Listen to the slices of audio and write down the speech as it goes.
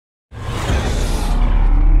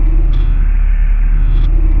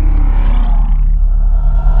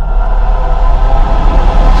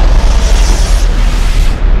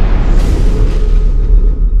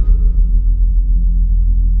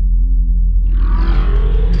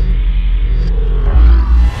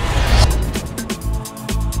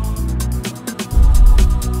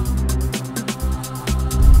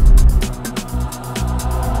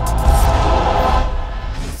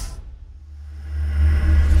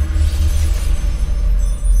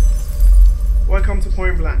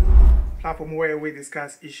Point Blank, platform where we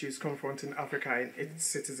discuss issues confronting Africa and its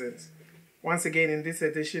citizens. Once again, in this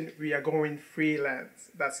edition, we are going freelance,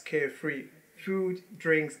 that's carefree, food,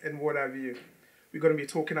 drinks, and what have you. We're going to be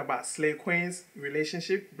talking about slave queens,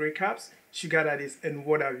 relationship, breakups, sugar daddies, and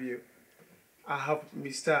what have you. I have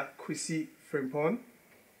Mr. Kwesi Frimpong.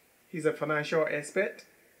 He's a financial expert.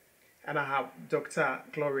 And I have Dr.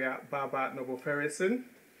 Gloria Baba Noble-Ferguson.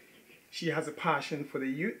 She has a passion for the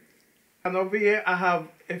youth. And over here, I have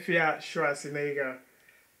Afia Shwarzenneger.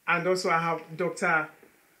 And also I have Dr.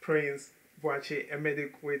 Prince Boache, a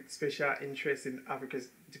medic with special interest in Africa's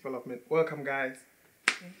development. Welcome, guys.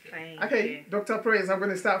 Thank Okay, you. Dr. Prince, I'm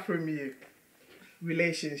going to start from you.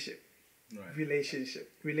 Relationship. Right.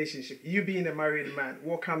 Relationship. You being a married man,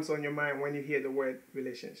 what comes on your mind when you hear the word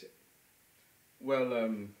relationship? Well,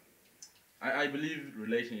 I believe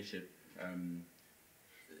relationship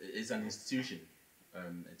is an institution.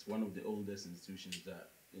 It's one of the oldest institutions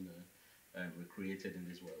that were created in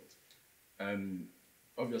this world.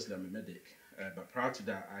 Obviously, I'm a medic, but prior to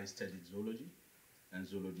that, I studied zoology, and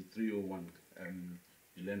zoology 301.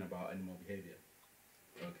 You learn about animal behavior.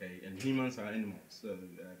 Okay, and humans are animals. So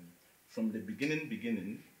from the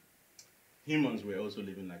beginning, humans were also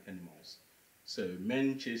living like animals. So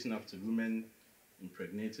men chasing after women,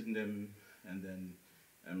 impregnating them, and then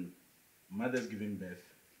mothers giving birth.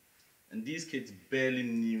 And these kids barely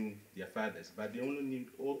knew their fathers, but they only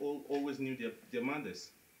always knew their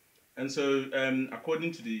mothers. And so,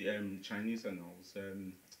 according to the Chinese annals,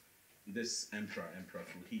 this Emperor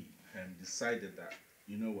Fuhi, decided that,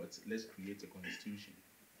 you know what, let's create a constitution.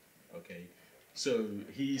 Okay, so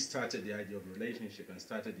he started the idea of relationship and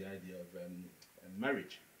started the idea of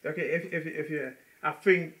marriage. Okay, if you, I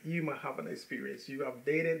think you might have an experience. You have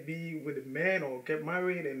dated, be with a man or get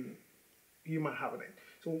married, and you might have it.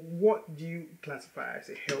 So what do you classify as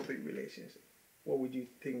a healthy relationship? What would you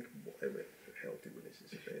think a healthy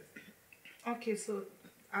relationship is? Okay, so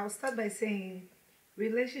I'll start by saying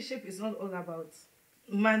relationship is not all about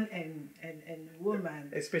man and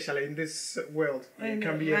woman. Especially in this world. It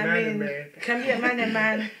can be a I man mean, and man. Can be a man and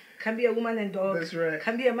man, can be a woman and dog. That's right.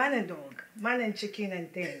 Can be a man and dog, man and chicken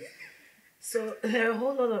and things. So there are a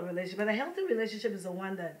whole lot of relationships. But a healthy relationship is the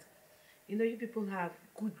one that, you people have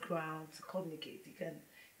good ground to communicate.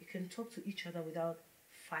 You can talk to each other without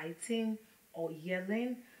fighting or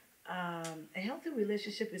yelling. A healthy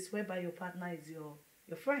relationship is whereby your partner is your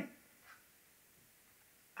friend.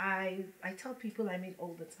 I tell people I meet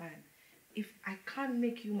all the time, if I can't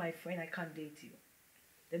make you my friend, I can't date you.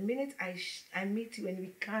 The minute I meet you and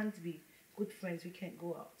we can't be good friends, we can't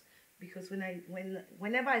go out. Because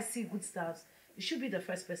whenever I see good stuff, you should be the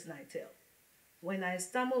first person I tell. When I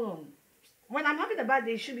stumble on, when I'm having a bad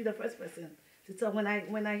day, you should be the first person to tell. When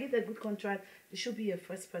I hit a good contract, you should be a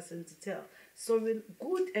first person to tell. So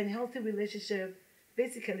good and healthy relationship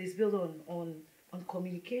basically is built on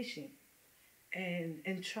communication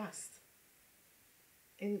and trust.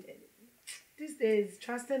 And these days,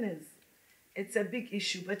 trusting it's a big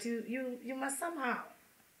issue, but you must somehow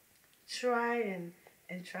try and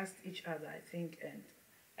trust each other, I think,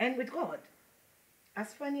 and with God.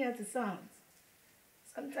 As funny as it sounds,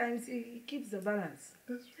 sometimes he keeps the balance.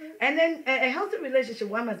 That's right. And then a healthy relationship,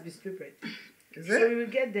 one must be stupid. Is so we will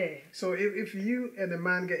get there. So if you and a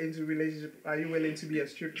man get into a relationship, are you willing to be a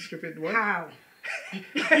stupid one? How?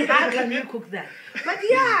 How can you cook that? But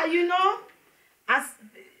yeah, as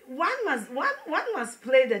one must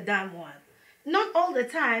play the damn one. Not all the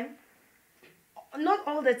time,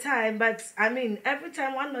 but I mean, every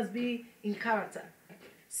time one must be in character.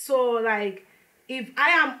 So, like, if I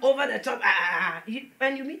am over the top,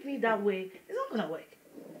 and you meet me that way, it's not going to work.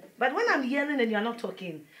 But when I'm yelling and you're not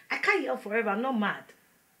talking, I can't yell forever. I'm not mad.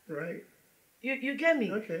 Right. You get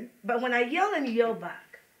me? Okay. But when I yell and you yell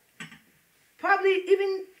back, probably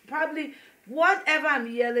whatever I'm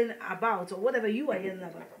yelling about or whatever you are yelling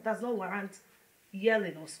about does not warrant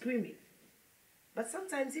yelling or screaming. But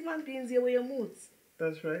sometimes human beings hear your moods.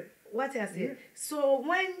 That's right. What I say. Yeah. So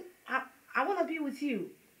when I want to be with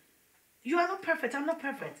you, you are not perfect. I'm not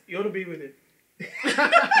perfect. You want to be with it.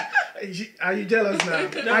 Are you jealous now?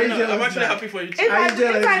 No, I'm actually happy for you too. If I'm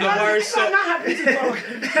No, not happy to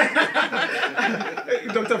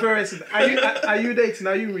talk. Dr. Ferguson, are you dating?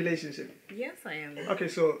 Are you in a relationship? Yes, I am. Okay,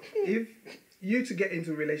 so if you to get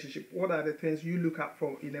into a relationship, what are the things you look out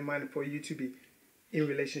for in a man for you to be in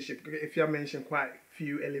relationship? If you have mentioned quite a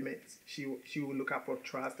few elements, she will look out for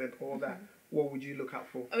trust and all that. What would you look out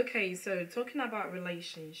for? Okay, so talking about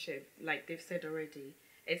relationship, like they've said already,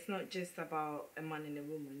 it's not just about a man and a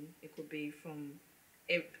woman. It could be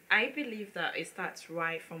I believe that it starts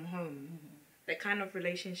right from home. The kind of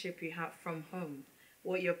relationship you have from home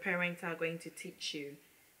what your parents are going to teach you.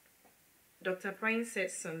 Dr. Prince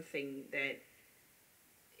said something that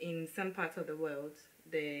in some parts of the world,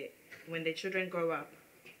 when the children grow up,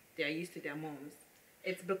 they are used to their moms.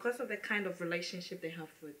 It's because of the kind of relationship they have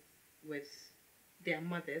with their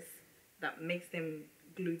mothers that makes them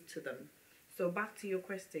glued to them. So back to your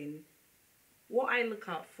question, what I look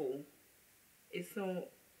out for is not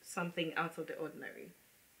something out of the ordinary.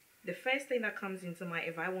 The first thing that comes into mind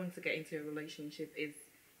if I want to get into a relationship is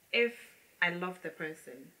if I love the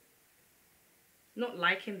person. Not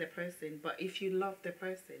liking the person, but if you love the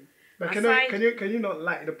person. But can you not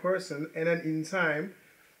like the person and then in time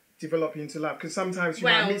develop into love? Because sometimes you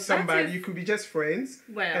might meet somebody, you could be just friends,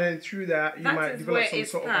 and then through that you might develop some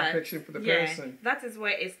sort of affection for the person. That is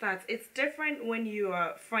where it starts. It's different when you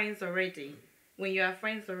are friends already. When you are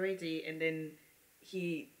friends already, and then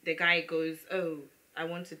the guy goes, "Oh, I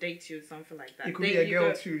want to date you," or something like that. It could be a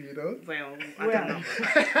girl too, you know. Well, I don't know.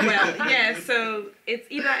 Well, yeah. So it's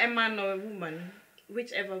either a man or a woman,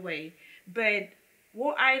 whichever way. But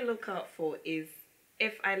what I look out for is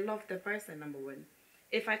if I love the person, number one.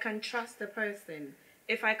 If I can trust the person.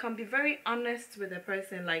 If I can be very honest with the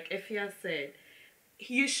person, like Afia said,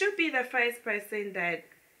 you should be the first person that...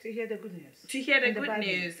 To hear the good news. To hear the good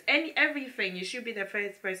news. Everything, you should be the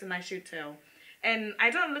first person I should tell. And I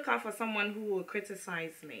don't look out for someone who will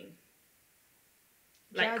criticize me.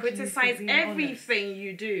 Like, criticize everything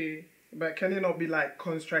you do. But can it not be like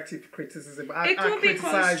constructive criticism? It could be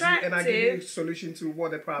constructive. And I give you a solution to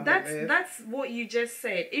what the problem is. That's what you just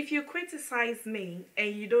said. If you criticize me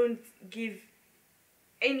and you don't give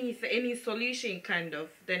any solution, kind of,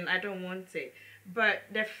 then I don't want it. But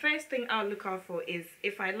the first thing I'll look out for is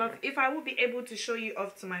if I will be able to show you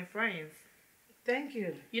off to my friends. Thank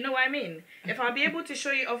you. You know what I mean? If I'll be able to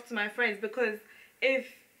show you off to my friends, because if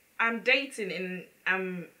I'm dating and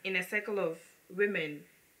I'm in a circle of women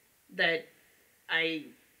that I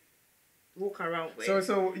walk around with.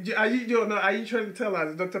 So are you trying to tell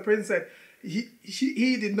us Dr. Prince said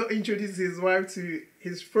he did not introduce his wife to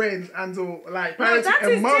his friends until like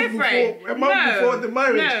a month before the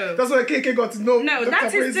marriage. No. That's why KK got to know Dr.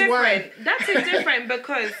 Prince's wife. That is different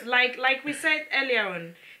because like we said earlier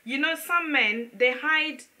on, you know, some men, they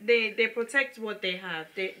hide, they protect what they have.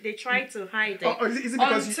 They try to hide it. Or is it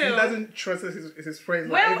because he doesn't trust his friends?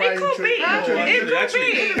 Well, like, it could be.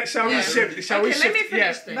 It could be. Shall we shift? Shall we shift? Let me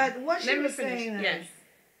finish this. But what she was saying is,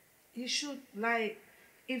 you should, like,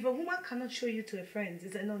 if a woman cannot show you to a friend,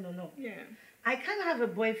 it's a no. Yeah. I can't have a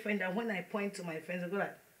boyfriend that when I point to my friends, I go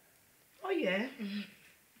like, oh yeah.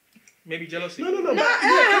 Maybe jealousy. No.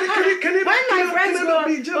 Can my friends go,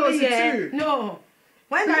 be jealousy too? No.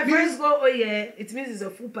 When my friends go, oh yeah, it means it's a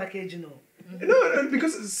full package, you know. No,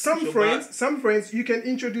 because some friends, you can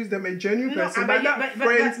introduce them a genuine person, but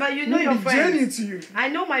you know your friends. Genuine to you. I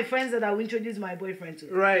know my friends that I will introduce my boyfriend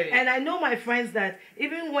to. Right. And I know my friends that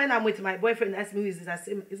even when I'm with my boyfriend, ask me who is this, I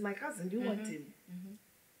say, it's my cousin. Do you want him?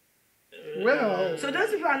 Well. So those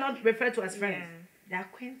people are not referred to as friends. They're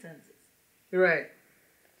acquaintances. Right.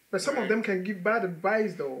 But some of them can give bad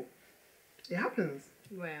advice though. It happens.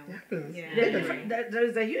 Well, it happens. Yeah. There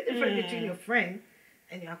is a huge difference between your friend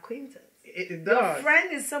and your acquaintance. It does. Your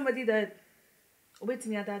friend is somebody that wait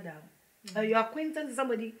in your dada. Your acquaintance is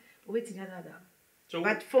somebody wait in your dada. So,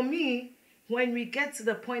 but for me, when we get to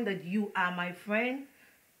the point that you are my friend,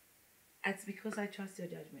 it's because I trust your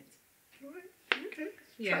judgment. Okay.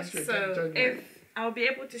 Yeah. So if I'll be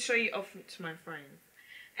able to show you off to my friends,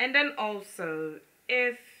 and then also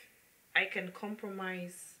if I can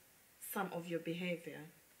compromise some of your behavior,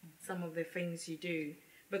 some of the things you do.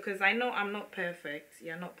 Because I know I'm not perfect.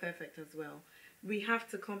 You're not perfect as well. We have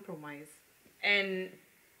to compromise. And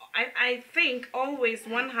I think always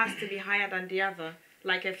one has to be higher than the other.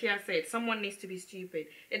 Like Afia said, someone needs to be stupid.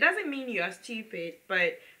 It doesn't mean you are stupid,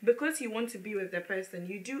 but because you want to be with the person,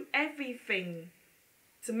 you do everything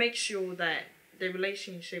to make sure that the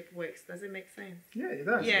relationship works. Does it make sense? Yeah, it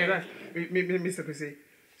does. Yeah. It does. Mr. Kwesi,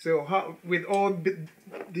 so with all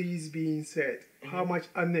these being said, how much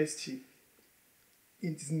honesty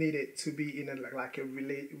is needed to be in a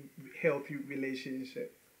healthy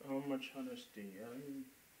relationship? How much honesty?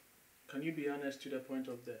 Can you be honest to the point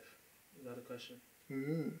of death? Is that a question?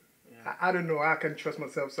 Yeah. I don't know. I can trust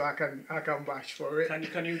myself, so I can vouch for it.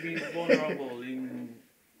 Can you be vulnerable and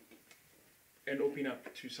open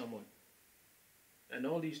up to someone? And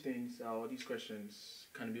all these things, all these questions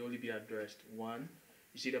can only be addressed. One,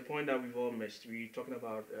 you see the point that we've all missed. We're talking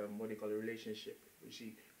about what they call a relationship. You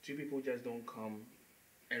see, two people just don't come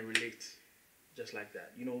and relate just like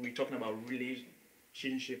that. You know, we're talking about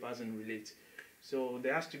relationship as in relate. So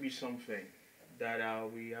there has to be something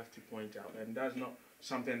that we have to point out, and that's not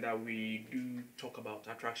something that we do talk about,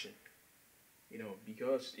 attraction. You know,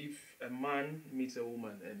 because if a man meets a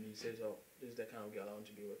woman and he says, "Oh, this is the kind of girl I want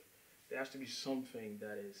to be with," there has to be something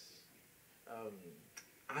that is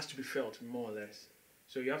has to be felt more or less.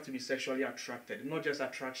 So you have to be sexually attracted, not just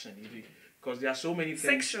attraction, because there are so many things.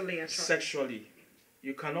 Sexually attracted. Sexually,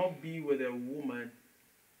 you cannot be with a woman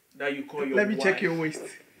that you call your Let wife. me check your waist.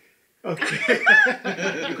 Okay.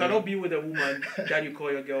 You cannot be with a woman that you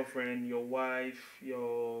call your girlfriend, your wife,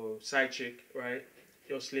 your side chick, right?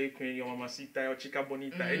 Your slave queen, your mamacita, your chica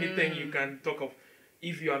bonita, anything you can talk of,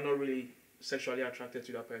 if you are not really sexually attracted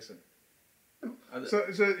to that person. So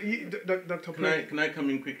you, Dr. Can I come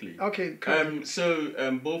in quickly? Okay.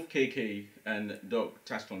 Both KK and Doc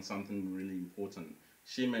touched on something really important.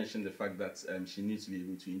 She mentioned the fact that she needs to be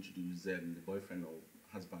able to introduce the boyfriend or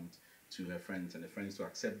husband to her friends and the friends to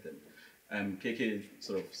accept them. KK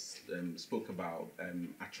sort of spoke about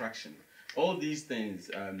attraction. All these things,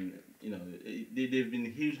 they've been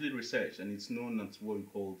hugely researched, and it's known as what we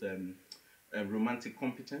call romantic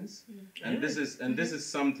competence. And this is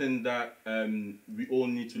something that we all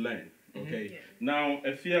need to learn. Okay. Yeah. Now,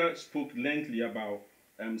 Afia spoke lengthily about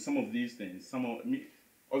some of these things.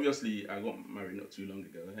 Obviously, I got married not too long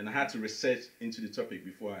ago, and I had to research into the topic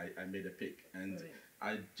before I made a pick. And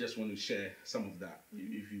I just want to share some of that.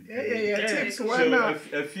 If you tips. So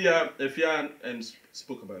Afia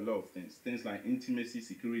spoke about a lot of things. Things like intimacy,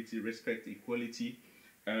 security, respect, equality,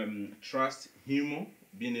 trust, humor,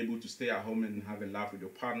 being able to stay at home and have a laugh with your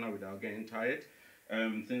partner without getting tired.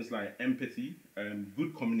 Things like empathy,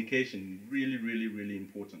 good communication, really, really, really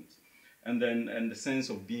important. And then the sense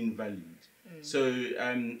of being valued. So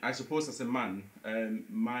I suppose as a man,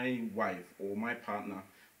 my wife or my partner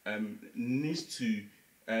needs to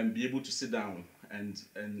be able to sit down and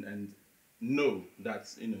know that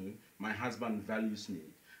my husband values me,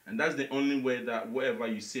 and that's the only way that whatever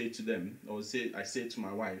you say to them or I say to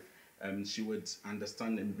my wife, she would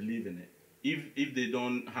understand and believe in it. If they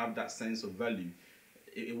don't have that sense of value,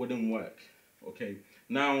 it wouldn't work. Okay.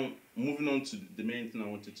 Now moving on to the main thing I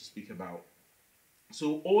wanted to speak about.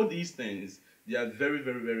 So all these things, they are very,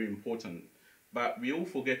 very, very important, but we're all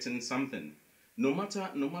forgetting something. No matter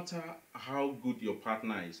how good your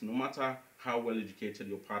partner is, no matter how well educated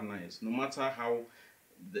your partner is, no matter how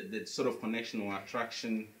the sort of connection or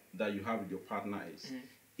attraction that you have with your partner is,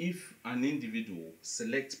 if an individual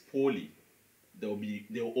selects poorly, there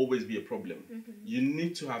will always be a problem. You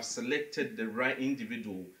need to have selected the right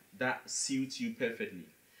individual that suits you perfectly,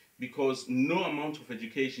 because no amount of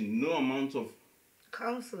education, no amount of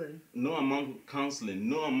counseling, no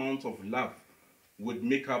amount of love would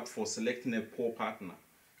make up for selecting a poor partner.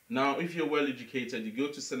 Now, if you're well educated, you go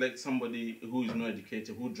to select somebody who is not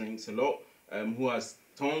educated, who drinks a lot, who has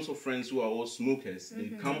tons of friends who are all smokers. They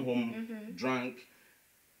come home drunk,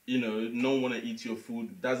 don't want to eat your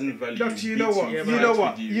food, doesn't value Doctor, you. you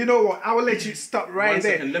know what? I will let you stop right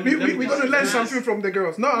there. We're going to learn something from the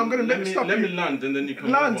girls. No, I'm going to stop you. Let me land, and then you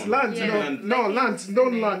can land. Don't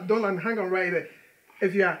land. Hang on right there.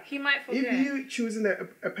 If you choosing a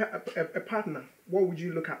partner, what would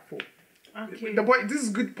you look out for? Okay. The boy, this is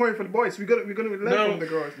a good point for the boys. We're gonna learn from the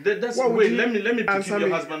girls. Let me keep your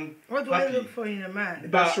husband. What do I look for in a man?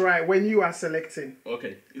 That's right. When you are selecting.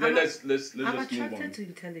 Okay. Let's I'm just move on. attracted to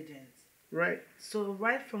intelligence. Right. So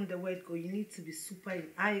right from the word go, you need to be super.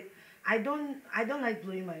 I don't like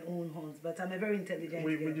blowing my own horns, but I'm a very intelligent girl.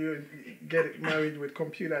 Would you get married with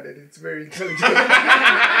computer that it's very intelligent?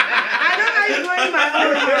 I don't like blowing my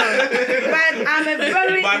own horns, but I'm a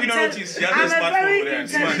very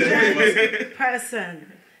intelligent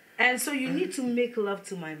person. And so you need to make love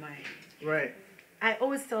to my mind. Right. I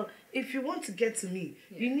always tell, if you want to get to me,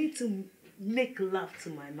 you need to make love to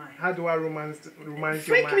my mind. How do I romance your mind?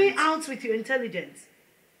 Freak me out with your intelligence.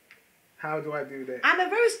 How do I do that? I'm a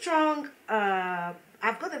very strong,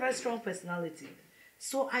 I've got a very strong personality.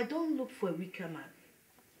 So I don't look for a weaker man.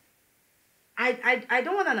 I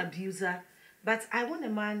don't want an abuser, but I want a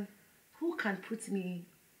man who can put me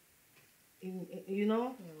in,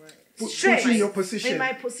 straight in your position. In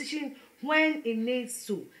my position when it needs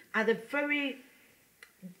to. At the very,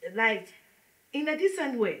 in a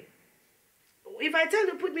decent way. If I tell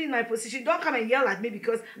you put me in my position, don't come and yell at me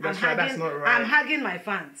because I'm hugging my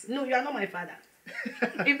fans. No, you are not my father.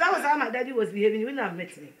 If that was how my daddy was behaving, you wouldn't have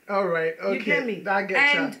met me. All right, okay. You get me? I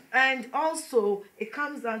get you. And also, it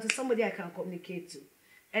comes down to somebody I can communicate to.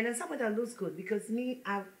 And then somebody that looks good, because the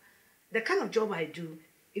kind of job I do,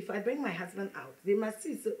 if I bring my husband out, they must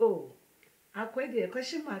see, so, I quite a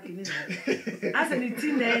question mark in it. As an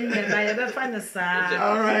eating and I ever find a side.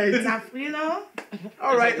 All right. You know?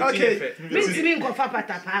 All right, okay. Means to me, go for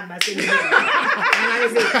Patapam, but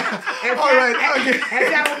All right, okay.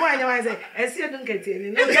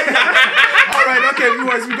 All right, okay,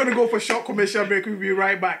 viewers, we're going to go for a short commercial break. We'll be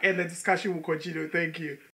right back and the discussion will continue. Thank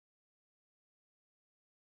you.